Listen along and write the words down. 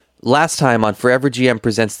Last time on Forever GM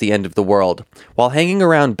Presents The End of the World, while hanging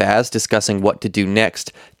around Baz discussing what to do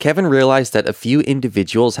next, Kevin realized that a few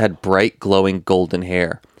individuals had bright, glowing golden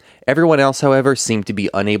hair. Everyone else, however, seemed to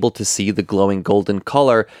be unable to see the glowing golden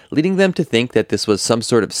color, leading them to think that this was some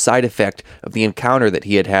sort of side effect of the encounter that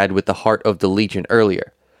he had had with the Heart of the Legion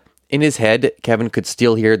earlier. In his head, Kevin could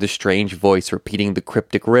still hear the strange voice repeating the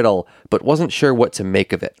cryptic riddle, but wasn't sure what to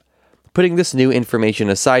make of it. Putting this new information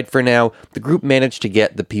aside for now, the group managed to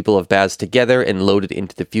get the people of Baz together and loaded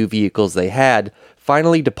into the few vehicles they had,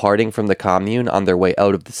 finally departing from the commune on their way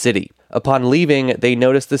out of the city. Upon leaving, they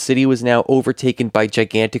noticed the city was now overtaken by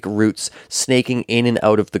gigantic roots snaking in and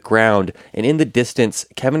out of the ground, and in the distance,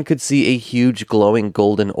 Kevin could see a huge glowing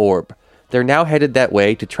golden orb. They're now headed that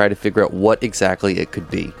way to try to figure out what exactly it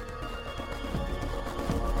could be.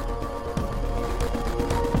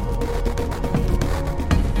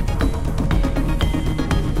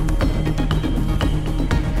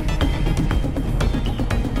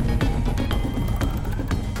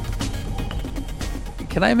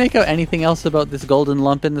 Can I make out anything else about this golden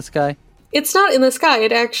lump in the sky? It's not in the sky.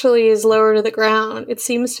 It actually is lower to the ground. It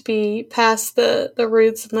seems to be past the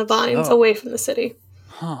roots and the vines, away from the city.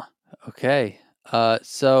 Huh. Okay.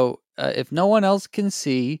 So if no one else can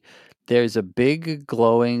see, there's a big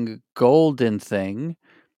glowing golden thing,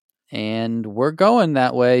 and we're going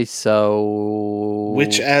that way, so...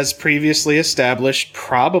 Which, as previously established,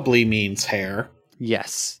 probably means hair.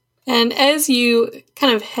 Yes. And as you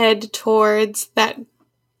kind of head towards that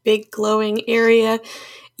big glowing area,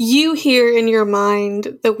 you hear in your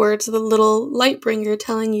mind the words of the little Lightbringer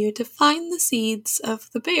telling you to find the seeds of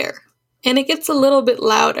the bear. And it gets a little bit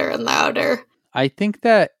louder and louder. I think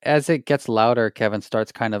that as it gets louder, Kevin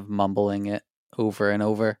starts kind of mumbling it over and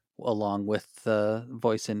over, along with the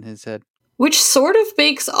voice in his head. Which sort of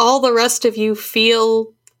makes all the rest of you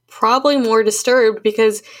feel probably more disturbed,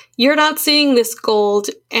 because you're not seeing this gold,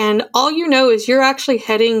 and all you know is you're actually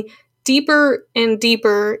heading deeper and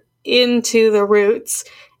deeper into the roots.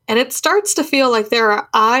 And it starts to feel like there are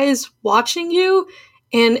eyes watching you,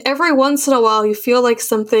 and every once in a while you feel like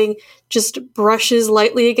something just brushes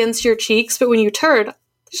lightly against your cheeks, but when you turn,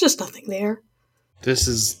 there's just nothing there. This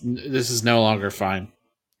is no longer fine.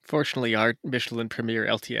 Fortunately, our Michelin Premier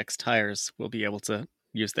LTX tires will be able to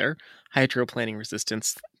use their hydroplaning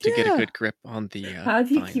resistance to get a good grip on the How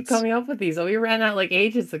do you vines. keep coming up with these? Oh, we ran out like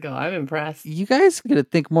ages ago. I'm impressed. You guys gotta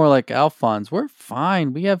think more like Alphonse. We're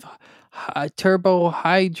fine. We have turbo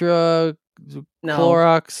hydra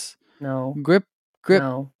Clorox grip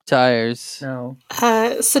tires. No.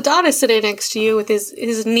 Sadat is sitting next to you with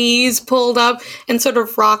his knees pulled up and sort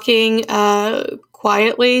of rocking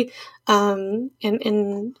quietly, and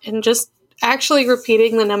just actually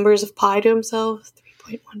repeating the numbers of pi to himself.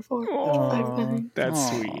 3.14. That's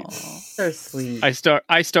sweet. So sweet.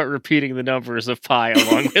 I start repeating the numbers of pi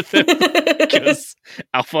along with him, because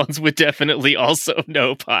Alphonse would definitely also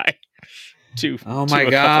know pi. Oh my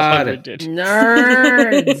god.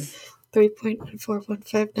 Nerds.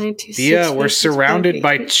 3.141592. Thea, we're surrounded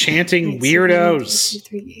by chanting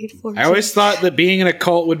weirdos. I always thought that being in a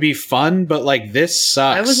cult would be fun, but like this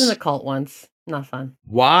sucks. I was in a cult once. Not fun.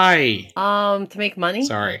 Why? To make money?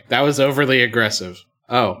 Sorry, that was overly aggressive.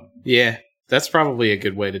 Oh, yeah. That's probably a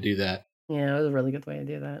good way to do that. Yeah, it was a really good way to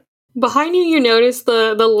do that. Behind you, you notice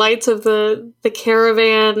the lights of the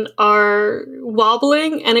caravan are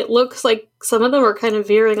wobbling, and it looks like some of them are kind of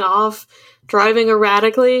veering off, driving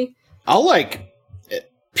erratically. I'll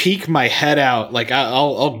peek my head out,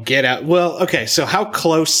 I'll get out. Well, okay, so how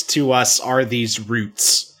close to us are these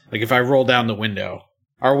roots? Like if I roll down the window,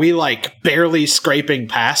 are we barely scraping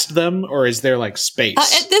past them, or is there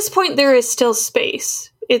space? At this point, there is still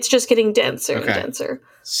space. It's just getting denser and denser.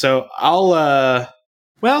 So I'll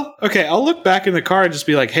look back in the car and just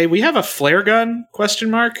be like, "Hey, we have a flare gun?" ?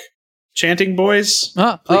 Chanting boys. We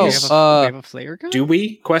have a flare gun? Do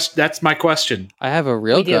we? That's my question. I have a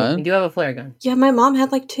real gun. We do have a flare gun. Yeah, my mom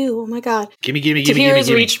had 2. Oh my god. Gimme.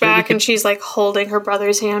 Tahira's reached back and she's holding her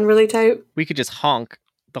brother's hand really tight. We could just honk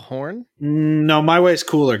the horn? No, my way's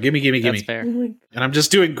cooler. Gimme. That's fair. And I'm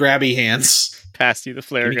just doing grabby hands. Pass you the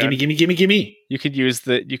flare gun. Gimme. You can use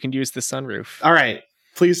the sunroof. All right.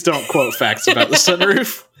 Please don't quote facts about the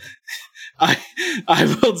sunroof.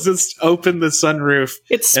 I will just open the sunroof.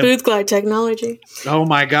 It's smooth glide technology. Oh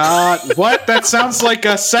my god. What? That sounds like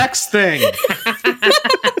a sex thing.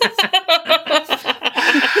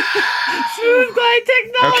 Smooth glide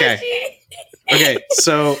technology. Okay,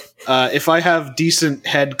 so if I have decent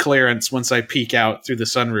head clearance once I peek out through the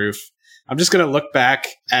sunroof, I'm just gonna look back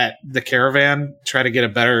at the caravan, try to get a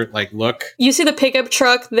better look. You see the pickup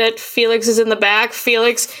truck that Felix is in the back.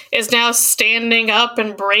 Felix is now standing up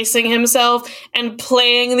and bracing himself and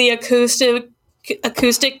playing the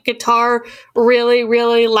acoustic guitar really,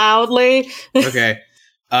 really loudly. Okay.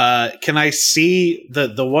 Can I see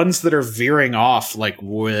the ones that are veering off?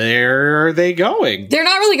 Where are they going? They're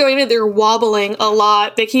not really going in, they're wobbling a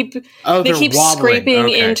lot. They keep wobbling. scraping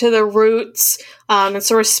Okay. into the roots and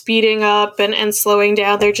sort of speeding up and slowing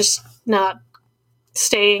down. They're just not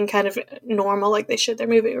staying kind of normal like they should. They're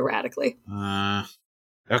moving erratically.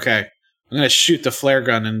 Okay. I'm gonna shoot the flare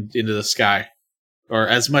gun into the sky. Or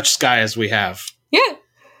as much sky as we have. Yeah.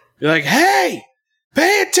 You're like, hey!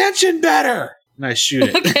 Pay attention better! And I shoot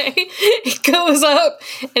it. Okay. It goes up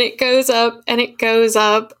and it goes up and it goes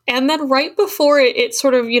up. And then right before it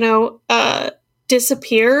sort of,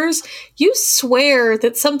 disappears, you swear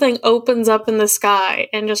that something opens up in the sky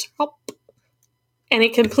and just hop, and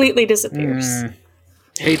it completely disappears.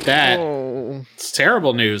 Hate that. Oh. It's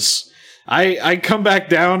terrible news. I come back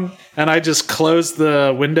down and I just close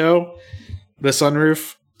the window, the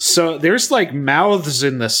sunroof. So there's mouths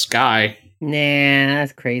in the sky. Nah,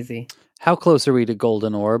 that's crazy. How close are we to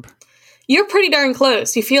Golden Orb? You're pretty darn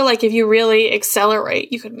close. You feel like if you really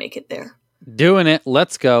accelerate, you could make it there. Doing it.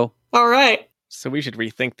 Let's go. All right. So we should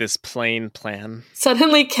rethink this plane plan.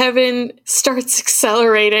 Suddenly, Kevin starts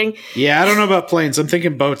accelerating, Yeah, I don't know about planes. I'm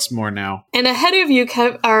thinking boats more now. and ahead of you,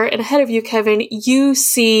 Kevin, you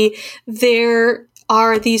see there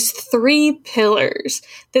are these 3 pillars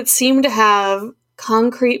that seem to have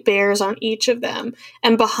concrete bears on each of them,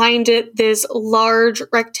 and behind it, this large,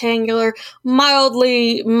 rectangular,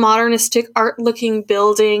 mildly modernistic art-looking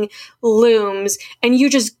building looms, and you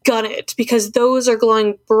just gun it, because those are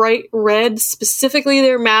glowing bright red, specifically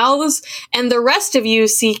their mouths, and the rest of you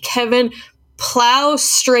see Kevin plow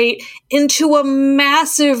straight into a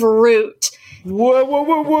massive root.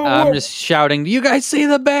 Whoa. I'm just shouting, do you guys see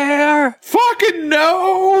the bear? Fucking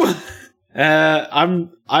no!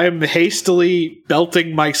 I'm hastily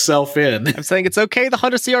belting myself in. I'm saying it's okay. The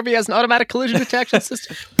Honda CRV has an automatic collision detection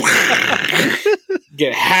system.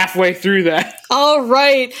 Get halfway through that. All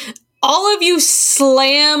right. All of you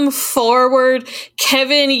slam forward.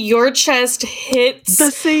 Kevin, your chest hits The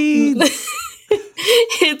scene.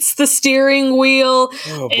 hits the steering wheel.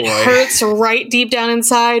 Oh, It boy. hurts right deep down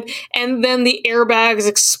inside. And then the airbags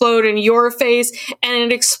explode in your face, and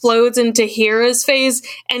it explodes into Hira's face.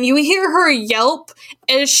 And you hear her yelp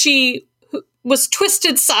as she was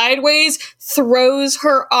twisted sideways, throws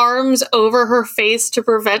her arms over her face to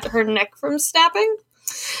prevent her neck from snapping.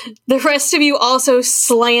 The rest of you also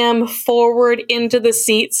slam forward into the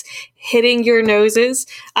seats, hitting your noses.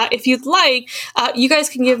 If you'd like, you guys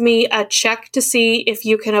can give me a check to see if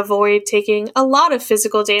you can avoid taking a lot of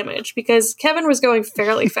physical damage, because Kevin was going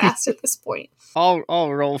fairly fast at this point. I'll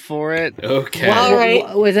roll for it. Okay. All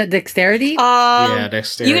right. Was that dexterity? Yeah,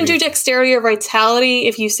 dexterity. You can do dexterity or vitality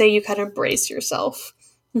if you say you kind of brace yourself.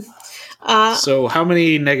 So how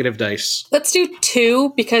many negative dice? Let's do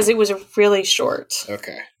 2 because it was really short.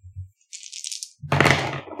 Okay.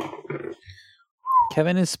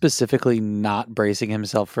 Kevin is specifically not bracing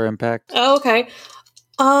himself for impact. Oh, okay.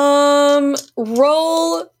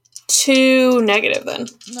 Roll 2 negative then.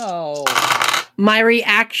 No. My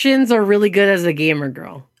reactions are really good as a gamer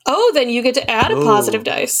girl. Oh, then you get to add a Oh. positive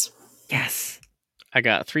dice. Yes. I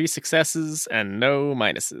got 3 successes and no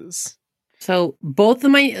minuses. So both of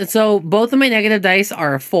my negative dice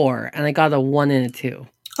are a 4, and I got a 1 and a 2.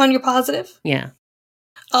 On your positive? Yeah.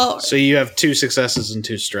 Oh, So you have 2 successes and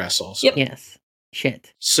 2 stress also. Yep. Yes.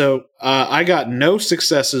 Shit. So I got no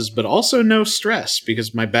successes, but also no stress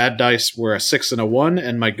because my bad dice were a 6 and a 1,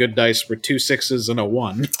 and my good dice were 2 6s and a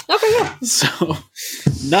 1. okay, yeah. So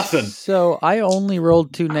nothing. So I only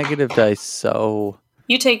rolled 2 negative dice, so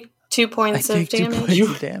You take 2 I points of take 2 damage. points You-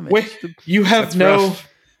 of damage. Wait, you have That's no. rough.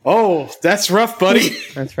 Oh, that's rough, buddy.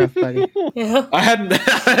 That's rough, buddy. Yeah. I hadn't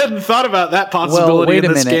thought about that Well, possibility wait a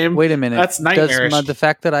in this minute. game. Wait a minute. That's nightmarish. Does the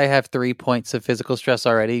fact that I have 3 points of physical stress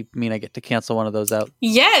already mean I get to cancel one of those out?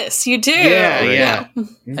 Yes, you do. Yeah.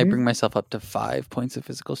 I bring myself up to 5 points of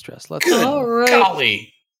physical stress. Let's Good go. All right.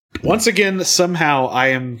 golly. Once again, somehow I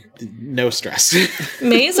am no stress.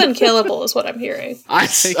 May's unkillable is what I'm hearing.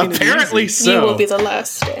 Taking it Apparently easy. so. You will be the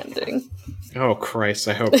last standing. Oh Christ,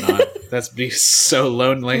 I hope not. That's be so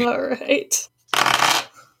lonely. All right.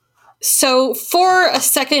 So for a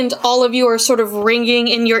second, all of you are sort of ringing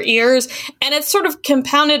in your ears, and it's sort of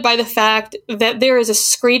compounded by the fact that there is a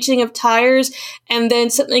screeching of tires, and then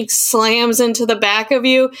something slams into the back of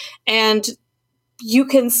you, and you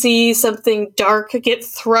can see something dark get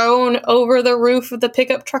thrown over the roof of the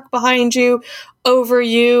pickup truck behind you, over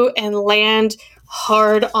you, and land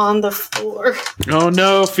hard on the floor. Oh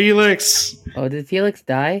no, Felix! Oh, did Felix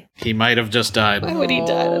die? He might have just died. Why would he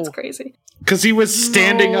die? That's crazy. Because he was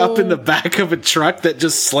standing up in the back of a truck that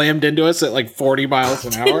just slammed into us at like 40 miles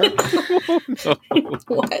an hour.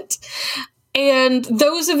 What? And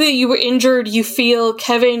those of you who were injured,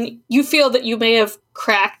 Kevin, you feel that you may have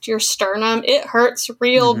cracked your sternum. It hurts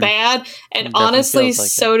real bad, and It definitely honestly, feels like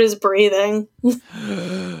so does breathing.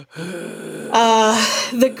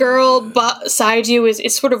 The girl beside you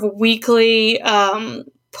is sort of weakly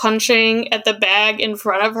punching at the bag in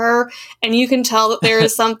front of her, and you can tell that there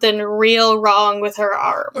is something real wrong with her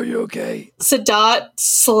arm. Are you okay? Sadat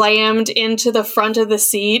slammed into the front of the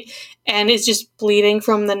seat and is just bleeding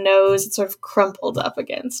from the nose. It's sort of crumpled up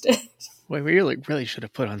against it. Wait, we really should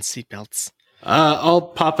have put on seatbelts. I'll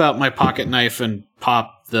pop out my pocket knife and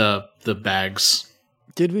pop the bags.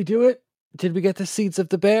 Did we do it? Did we get the seeds of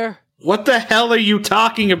the bear? What the hell are you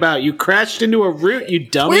talking about? You crashed into a root, you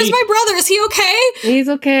dummy. Where's my brother? Is he okay? He's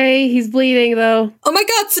okay. He's bleeding though. Oh my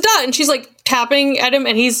god, Sadat! And she's like tapping at him,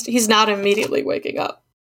 and he's not immediately waking up.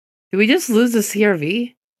 Did we just lose the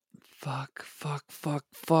CRV? Fuck.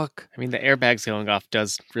 I mean, the airbags going off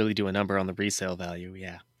does really do a number on the resale value,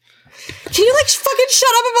 yeah. Can you fucking shut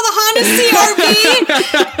up about the Honda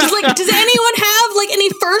CRV? Does anyone have any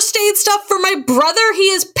first aid stuff for my brother? He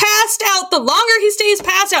is passed out. The longer he stays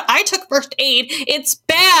passed out, I took first aid. It's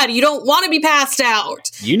bad. You don't want to be passed out.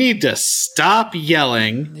 You need to stop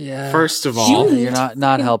yelling. Yeah. First of all, You're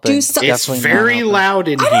not helping. do something. it's Definitely not very helping. loud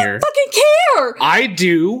in I here. don't fucking care. I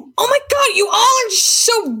do. Oh my god, you all are just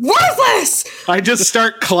so worthless. I just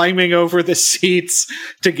start climbing over the seats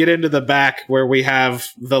to get into the back where we have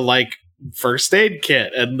the first aid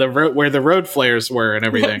kit and where the road flares were and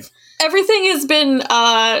everything. Everything has been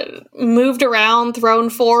moved around,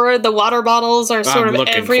 thrown forward. The water bottles are sort I'm of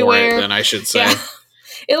looking everywhere. for it, then I should say. Yeah.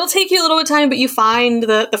 It'll take you a little bit of time, but you find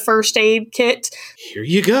the first aid kit. Here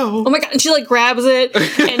you go. Oh my god! And she grabs it,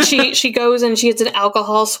 and she goes and she gets an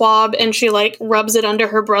alcohol swab, and she rubs it under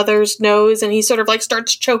her brother's nose, and he sort of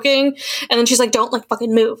starts choking, and then she's like, "Don't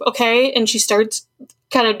fucking move, okay?" And she starts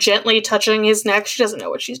kind of gently touching his neck. She doesn't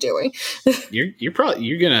know what she's doing.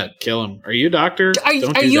 You're gonna kill him. Are you a doctor? Are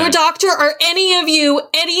you a doctor? Are any of you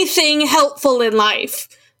anything helpful in life?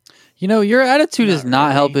 Your attitude is Not not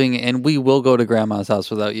really. helping, and we will go to Grandma's house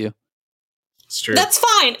without you. It's true. That's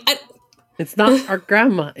fine. It's not our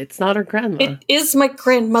grandma. It's not our grandma. It is my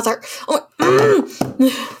grandmother. Oh,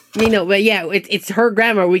 But yeah, it's her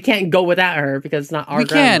grandma. We can't go without her because it's not our We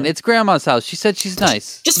grandma. can. It's Grandma's house. She said she's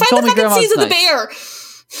nice. just You find told the me fucking Grandma's seeds of the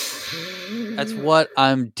nice. bear. That's what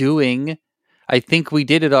I'm doing. I think we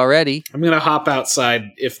did it already. I'm gonna hop outside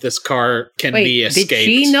if this car can Wait, be escaped. did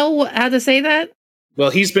she know how to say that? Well,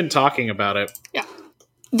 he's been talking about it.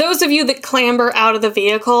 Those of you that clamber out of the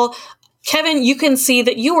vehicle, Kevin, you can see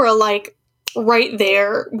that you are right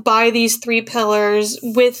there by these 3 pillars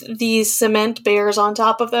with these cement bears on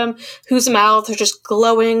top of them, whose mouths are just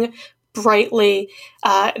glowing brightly.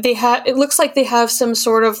 It looks like they have some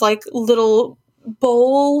sort of little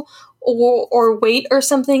bowl or weight or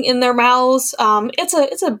something in their mouths.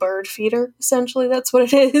 It's a bird feeder, essentially. That's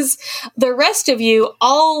what it is. The rest of you,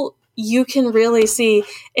 all you can really see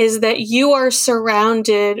is that you are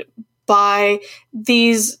surrounded by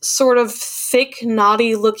these sort of thick,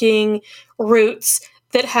 knotty looking roots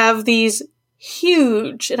that have these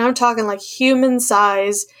huge, and I'm talking human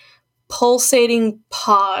size, pulsating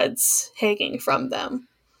pods hanging from them.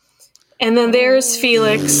 And then there's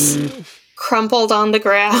Felix crumpled on the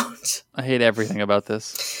ground. I hate everything about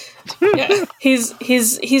this. Yeah.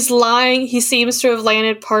 He's lying. He seems to have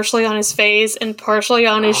landed partially on his face and partially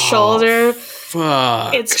on his shoulder.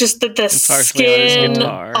 Fuck. It's just that the partially on his skin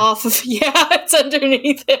guitar. off of it's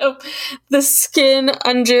underneath him. The skin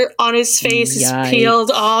on his face is Yikes.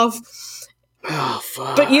 peeled off. Oh,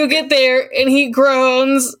 fuck. But you get there and he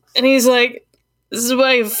groans and he's like, "This is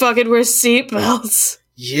why you fucking wear seatbelts.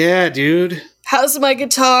 Yeah, dude. How's my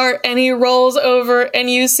guitar?" And he rolls over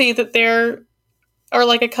and you see that there are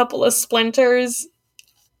a couple of splinters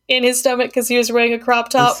in his stomach because he was wearing a crop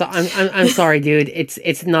top. I'm sorry, dude.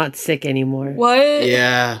 It's not sick anymore. What?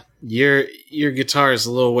 Yeah, your guitar is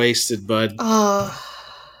a little wasted, bud. Oh,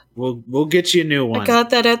 We'll get you a new one. I got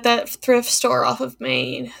that at that thrift store off of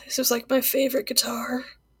Maine. This was my favorite guitar.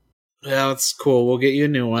 Yeah, that's cool. We'll get you a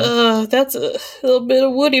new one. That's a little bit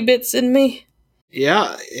of Woody bits in me.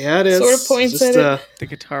 Yeah, it is. Sort of points at it. The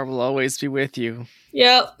guitar will always be with you.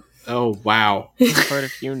 Yep. Oh, wow. It's part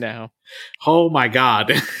of you now. Oh my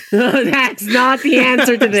god. That's not the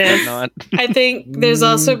answer to this. Not. I think there's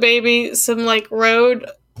also maybe some like road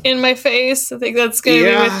in my face. I think that's gonna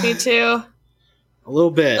be with me too. A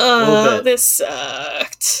little bit. Oh, this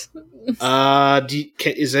sucked.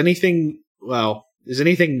 Is anything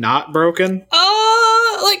not broken?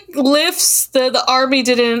 Like lifts the army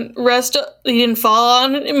didn't rest. He didn't fall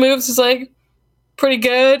on. It moves. Is like pretty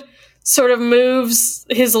good. Sort of moves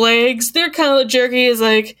his legs. They're kind of jerky. Is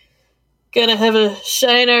like gonna have a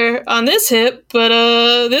shiner on this hip, but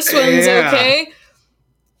this one's okay.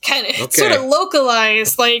 Kind of sort of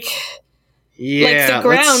localized, like the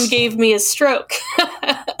ground gave me a stroke.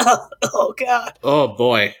 Oh god. Oh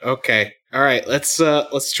boy. Okay. All right. Let's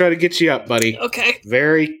try to get you up, buddy. Okay.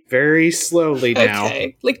 Very, very slowly now.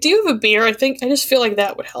 Okay. Like, do you have a beer? I just feel like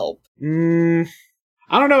that would help. I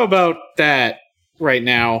don't know about that right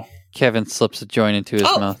now. Kevin slips a joint into his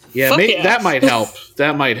mouth. Yeah, that might help.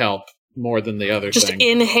 That might help more than the other just thing.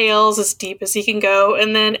 Inhales as deep as he can go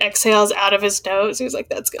and then exhales out of his nose. He's like,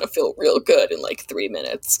 that's gonna feel real good in like 3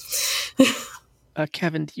 minutes.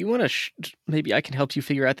 Kevin, do you want to maybe I can help you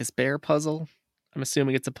figure out this bear puzzle? I'm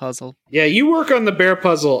assuming it's a puzzle. Yeah, you work on the bear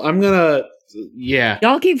puzzle. I'm gonna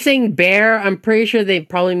Y'all keep saying bear. I'm pretty sure they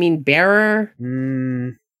probably mean bearer.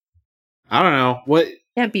 I don't know. What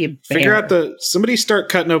Can't be a bear. Figure out somebody start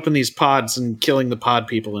cutting open these pods and killing the pod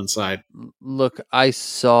people inside. Look, I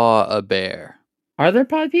saw a bear. Are there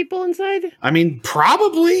pod people inside? I mean,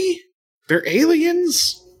 probably. They're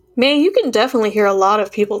aliens. Man, you can definitely hear a lot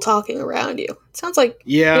of people talking around you. It sounds like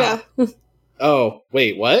yeah. Oh,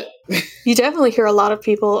 wait, what? You definitely hear a lot of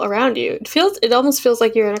people around you. It almost feels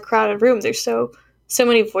like you're in a crowded room. There's so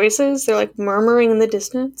many voices. They're like murmuring in the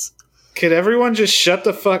distance. Could everyone just shut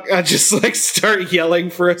the fuck up? Just like start yelling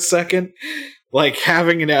for a second? Like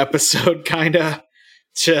having an episode kinda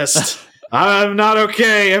just I'm not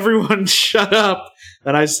okay, everyone shut up.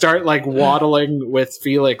 And I start like waddling with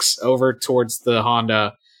Felix over towards the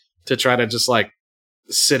Honda to try to just like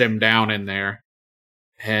sit him down in there.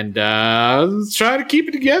 And try to keep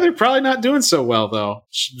it together. Probably not doing so well though.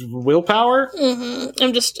 Willpower?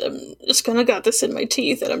 I'm just gonna got this in my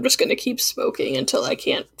teeth, and I'm just gonna keep smoking until I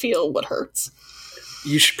can't feel what hurts.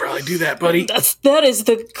 You should probably do that, buddy. That is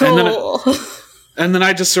the goal. And then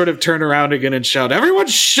I just sort of turn around again and shout, "Everyone,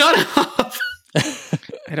 shut up!"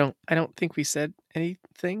 I don't think we said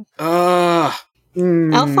anything. Alphonse,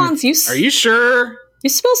 are you sure?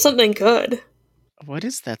 You smell something good. What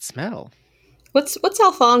is that smell? What's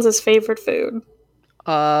Alphonse's favorite food?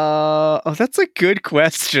 That's a good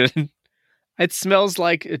question. It smells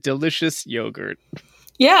like a delicious yogurt.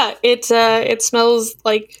 Yeah, it smells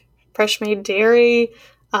like fresh made dairy,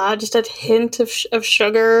 just a hint of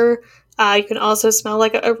sugar. You can also smell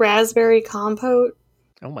like a raspberry compote.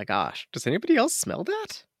 Oh my gosh. Does anybody else smell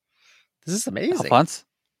that? This is amazing.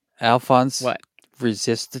 Alphonse. What?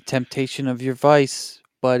 Resist the temptation of your vice,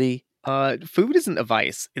 buddy. Food isn't a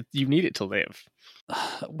vice. You need it to live.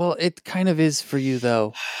 Well, it kind of is for you,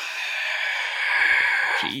 though.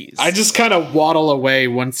 Jeez. I just kind of waddle away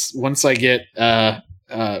once I get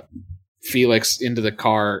Felix into the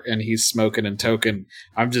car and he's smoking and token.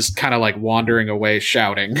 I'm just kind of like wandering away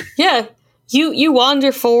shouting. Yeah, you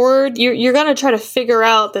wander forward. You're gonna try to figure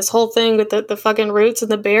out this whole thing with the fucking roots and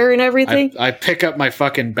the bear and everything. I pick up my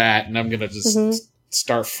fucking bat and I'm gonna just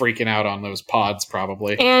start freaking out on those pods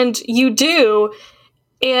probably. And you do,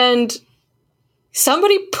 and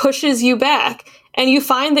somebody pushes you back, and you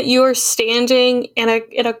find that you are standing in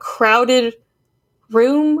a crowded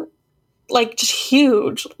room, like just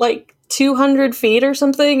huge, like 200 feet or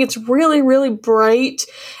something. It's really, really bright.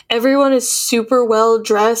 Everyone is super well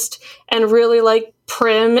dressed and really like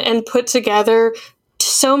prim and put together.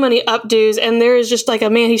 So many updos, and there is just like a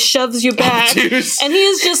man, he shoves you back, and he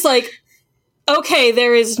is just like, okay,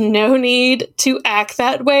 there is no need to act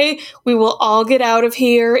that way. We will all get out of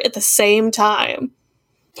here at the same time.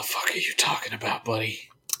 The fuck are you talking about, buddy?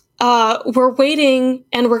 We're waiting,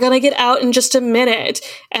 and we're gonna get out in just a minute.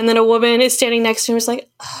 And then a woman is standing next to him, is like,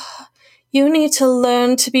 you need to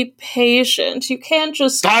learn to be patient. You can't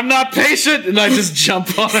just... I'm not patient! And I just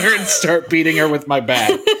jump on her and start beating her with my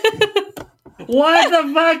bat. What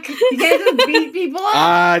the fuck? You can't just beat people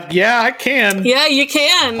up? Yeah, I can. Yeah, you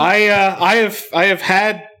can. I have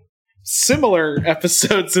had similar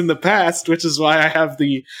episodes in the past, which is why I have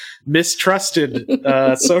the mistrusted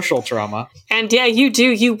social trauma. And yeah, you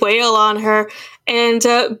do. You wail on her. And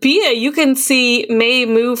Bia, you can see May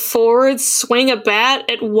move forward, swing a bat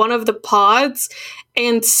at one of the pods,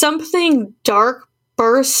 and something dark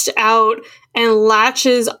bursts out and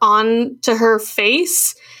latches onto her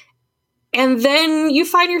face. And then you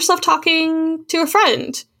find yourself talking to a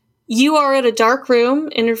friend. you are in a dark room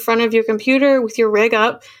in front of your computer with your rig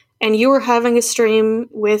up, and you are having a stream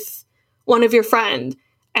with one of your friends,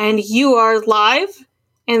 and you are live,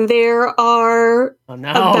 and there are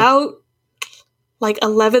about like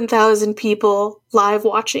 11,000 people live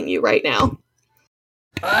watching you right now.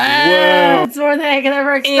 That's more than I could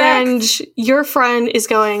ever expect. And your friend is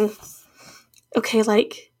going, okay,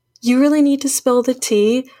 like, you really need to spill the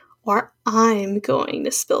tea, or I'm going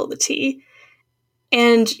to spill the tea.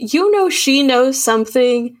 And you know she knows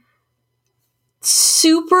something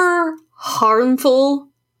super harmful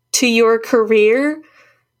to your career,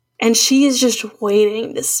 and she is just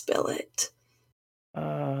waiting to spill it.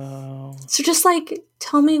 Oh. So just, like,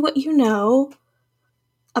 tell me what you know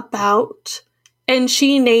about... And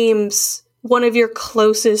she names one of your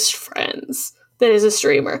closest friends that is a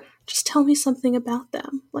streamer. Just tell me something about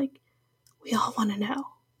them. Like, we all want to know.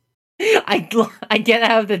 I get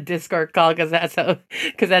out of the Discord call because that's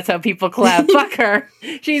how people clap. Fuck her.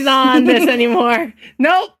 She's not on this anymore.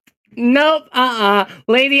 Nope.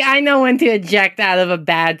 Lady, I know when to eject out of a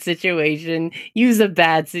bad situation. Use a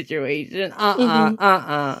bad situation.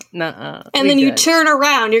 Nuh-uh. And then you turn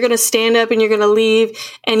around. You're going to stand up and you're going to leave.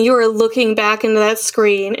 And you are looking back into that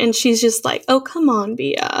screen. And she's just like, oh, come on,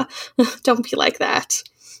 Bia. Don't be like that.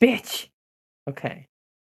 Bitch. Okay,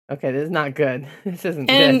 this is not good. This isn't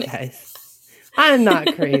good, guys. I'm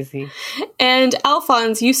not crazy. And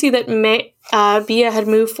Alphonse, you see that Bia had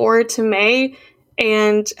moved forward to May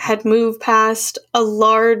and had moved past a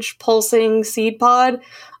large pulsing seed pod,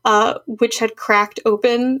 which had cracked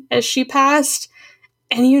open as she passed.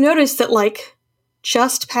 And you notice that, like,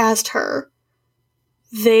 just past her,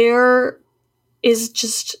 there is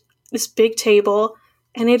just this big table,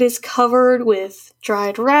 and it is covered with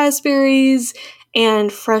dried raspberries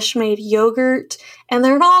and fresh made yogurt, and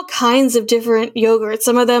they're in all kinds of different yogurts.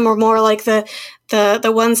 Some of them are more like the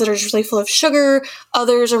ones that are usually full of sugar.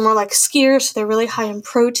 Others are more like skyr, so they're really high in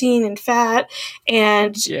protein and fat.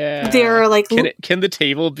 And they're like... Can the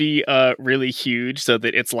table be really huge so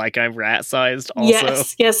that it's like I'm rat sized also?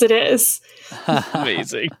 Yes, it is.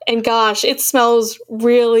 Amazing. And gosh, it smells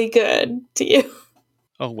really good to you.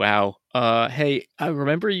 Oh, wow. Hey, I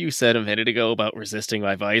remember you said a minute ago about resisting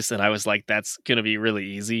my vice, and I was like, that's going to be really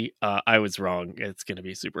easy. I was wrong. It's going to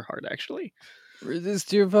be super hard, actually.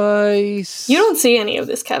 Resist your vice. You don't see any of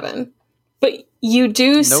this, Kevin. But you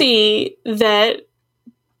do see that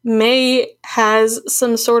May has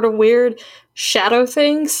some sort of weird shadow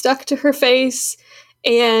thing stuck to her face,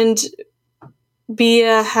 and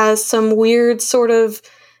Bia has some weird sort of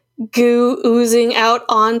goo oozing out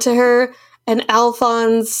onto her. And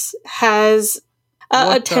Alphonse has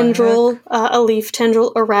a tendril, a leaf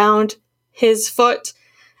tendril around his foot.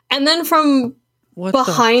 And then from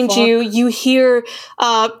behind you hear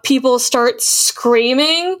people start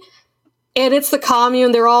screaming. And it's the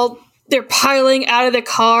commune. They're piling out of the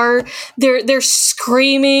car. They're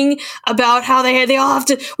screaming about how we have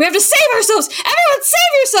to save ourselves. Everyone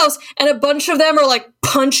save yourselves. And a bunch of them are like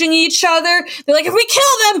punching each other. They're like, if we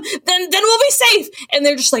kill them, then we'll be safe. And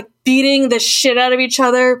they're just like beating the shit out of each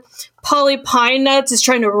other. Polly Pine Nuts is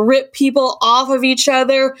trying to rip people off of each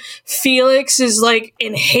other. Felix is like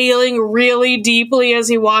inhaling really deeply as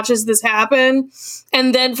he watches this happen.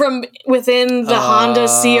 And then from within the Honda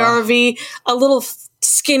CRV, a little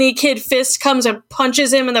skinny kid fist comes and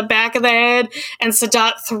punches him in the back of the head, and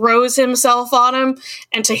Sadat throws himself on him,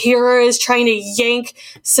 and Tahira is trying to yank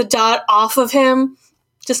Sadat off of him.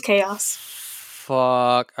 Just chaos.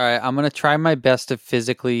 Fuck. All right, I'm going to try my best to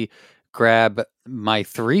physically grab my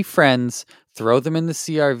 3 friends, throw them in the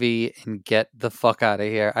CRV, and get the fuck out of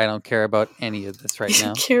here. I don't care about any of this right now. I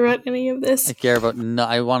don't care about any of this. I care about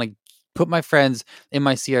I want to put my friends in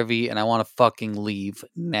my CRV, and I want to fucking leave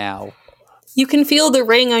now. You can feel the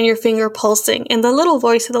ring on your finger pulsing, and the little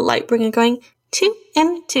voice of the Lightbringer going, 2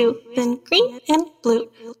 and 2, then green and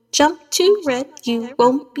blue. Jump to red, you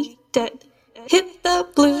won't be dead. Hit the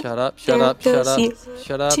blue. Shut up.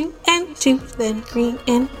 2 and 2, then green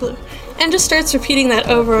and blue. And just starts repeating that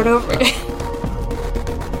over and over again.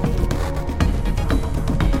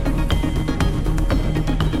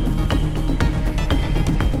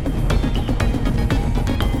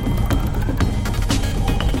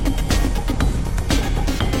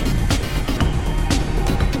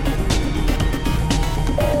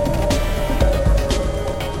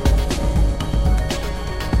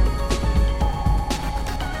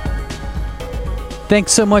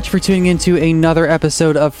 Thanks so much for tuning into another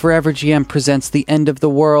episode of Forever GM Presents The End of the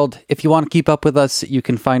World. If you want to keep up with us, you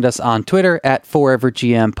can find us on Twitter at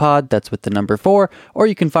ForeverGMPod, that's with the number 4, or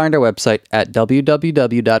you can find our website at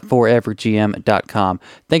www.forevergm.com.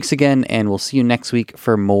 Thanks again, and we'll see you next week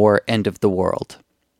for more End of the World.